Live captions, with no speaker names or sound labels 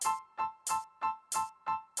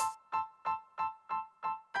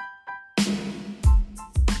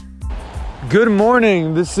Good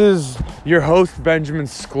morning. This is your host, Benjamin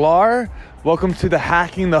Sklar. Welcome to the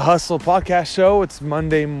Hacking the Hustle podcast show. It's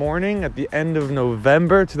Monday morning at the end of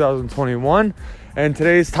November 2021. And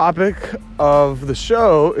today's topic of the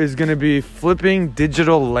show is going to be flipping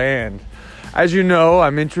digital land. As you know,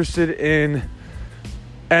 I'm interested in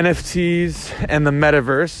NFTs and the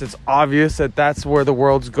metaverse. It's obvious that that's where the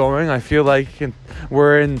world's going. I feel like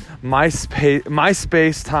we're in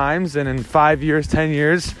MySpace times, and in 5 years, 10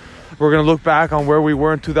 years, we're going to look back on where we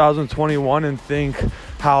were in 2021 and think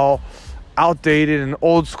how outdated and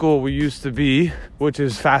old school we used to be, which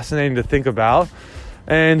is fascinating to think about.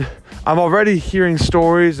 And I'm already hearing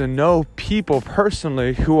stories and know people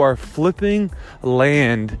personally who are flipping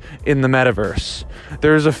land in the metaverse.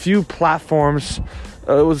 There's a few platforms,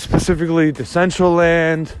 specifically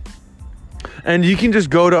Decentraland, and you can just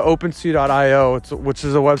go to OpenSea.io, which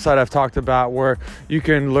is a website I've talked about, where you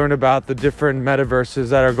can learn about the different metaverses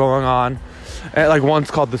that are going on. And like one's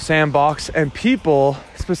called The Sandbox, and people,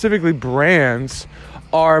 specifically brands,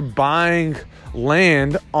 are buying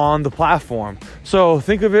land on the platform. So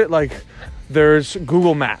think of it like there's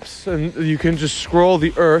Google Maps, and you can just scroll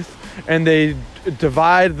the earth, and they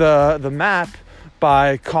divide the map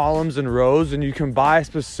by columns and rows, and you can buy a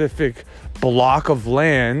specific block of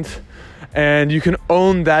land, and you can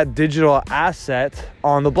own that digital asset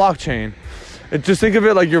on the blockchain. And just think of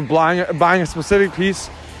it like you're buying a specific piece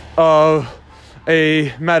of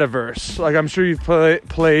a metaverse. Like, I'm sure you've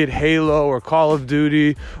played Halo or Call of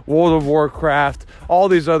Duty, World of Warcraft, all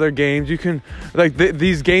these other games. You can,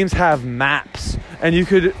 these games have maps, and you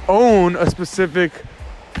could own a specific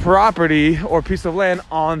property or piece of land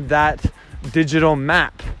on that digital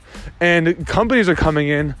map. And companies are coming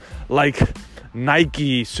in like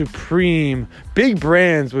Nike, Supreme, big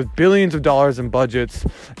brands with billions of dollars in budgets,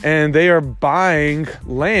 and they are buying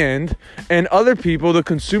land, and other people, the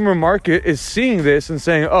consumer market, is seeing this and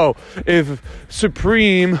saying, oh, if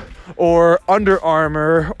Supreme or Under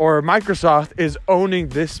Armour or Microsoft is owning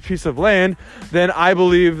this piece of land, then I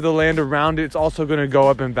believe the land around it is also going to go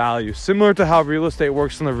up in value, similar to how real estate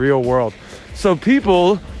works in the real world. So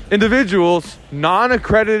people, individuals,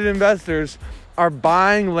 non-accredited investors, are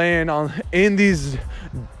buying land in these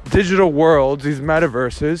digital worlds, these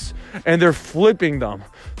metaverses, and they're flipping them.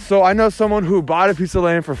 So I know someone who bought a piece of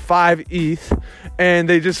land for 5 ETH, and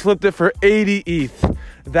they just flipped it for 80 ETH.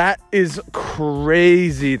 That is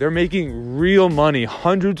crazy. They're making real money,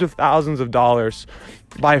 hundreds of thousands of dollars,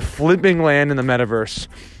 by flipping land in the metaverse,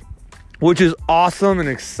 which is awesome and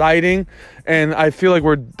exciting. And I feel like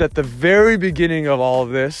we're at the very beginning of all of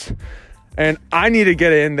this, and I need to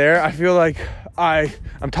get in there. I feel like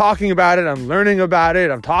I'm talking about it, I'm learning about it,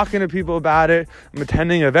 I'm talking to people about it, I'm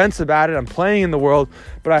attending events about it, I'm playing in the world,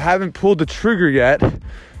 but I haven't pulled the trigger yet.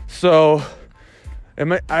 So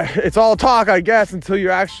it's all talk, I guess, until you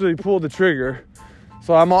actually pull the trigger.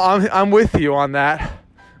 So I'm with you on that.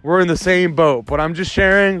 We're in the same boat, but I'm just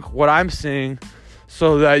sharing what I'm seeing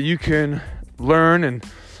so that you can learn and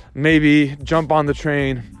maybe jump on the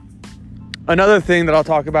train. Another thing that I'll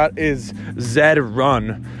talk about is Zed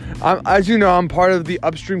Run. As you know, I'm part of the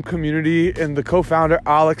Upstream community, and the co-founder,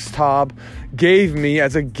 Alex Taub, gave me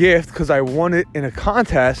as a gift, because I won it in a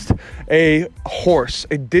contest, a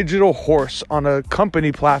digital horse on a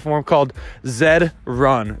company platform called Zed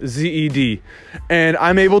Run, Z-E-D. And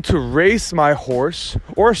I'm able to race my horse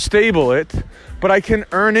or stable it, but I can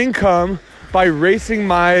earn income by racing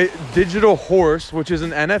my digital horse, which is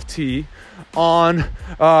an NFT, on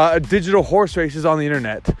digital horse races on the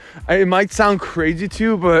internet. It might sound crazy to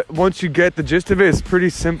you, but once you get the gist of it, it's pretty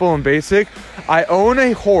simple and basic. I own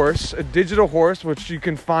a horse, a digital horse, which you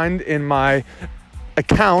can find in my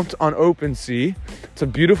account on OpenSea. It's a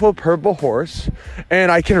beautiful purple horse,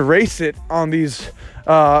 and I can race it on these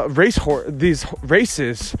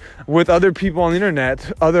races with other people on the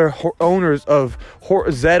internet, other owners of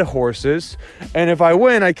Zed horses. And if I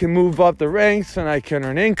win, I can move up the ranks, and I can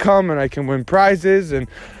earn income, and I can win prizes, and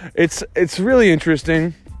it's really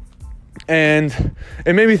interesting. And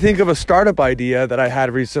it made me think of a startup idea that I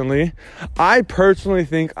had recently. I personally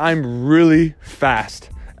think I'm really fast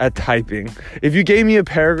at typing. If you gave me a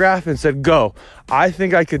paragraph and said, go, I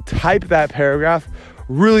think I could type that paragraph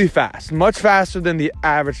really fast, much faster than the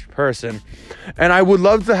average person. And I would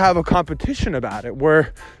love to have a competition about it,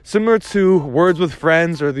 where, similar to Words with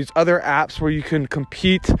Friends or these other apps where you can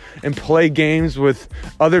compete and play games with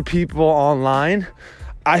other people online,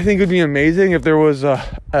 I think it would be amazing if there was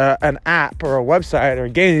an app or a website or a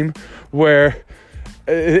game where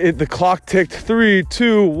the clock ticked 3,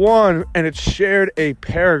 2, 1, and it shared a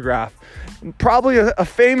paragraph probably a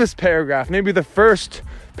famous paragraph, maybe the first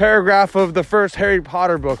paragraph of the first Harry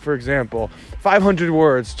Potter book, for example, 500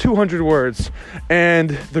 words, 200 words,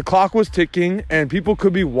 and the clock was ticking and people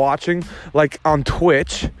could be watching like on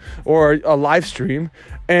Twitch or a live stream,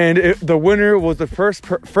 and the winner was the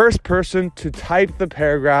first person to type the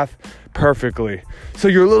paragraph perfectly. So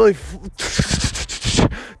you're literally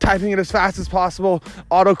typing it as fast as possible,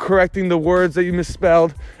 auto-correcting the words that you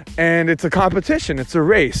misspelled, and it's a competition, it's a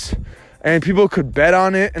race, and people could bet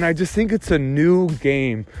on it, and I just think it's a new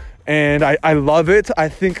game, and I love it. I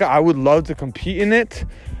think I would love to compete in it,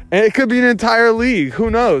 and it could be an entire league, who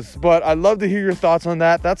knows, but I'd love to hear your thoughts on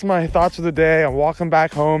that. That's my thoughts for the day. I'm walking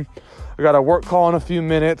back home. I got a work call in a few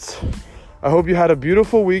minutes. I hope you had a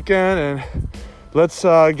beautiful weekend, and let's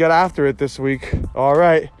get after it this week. All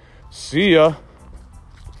right, see ya.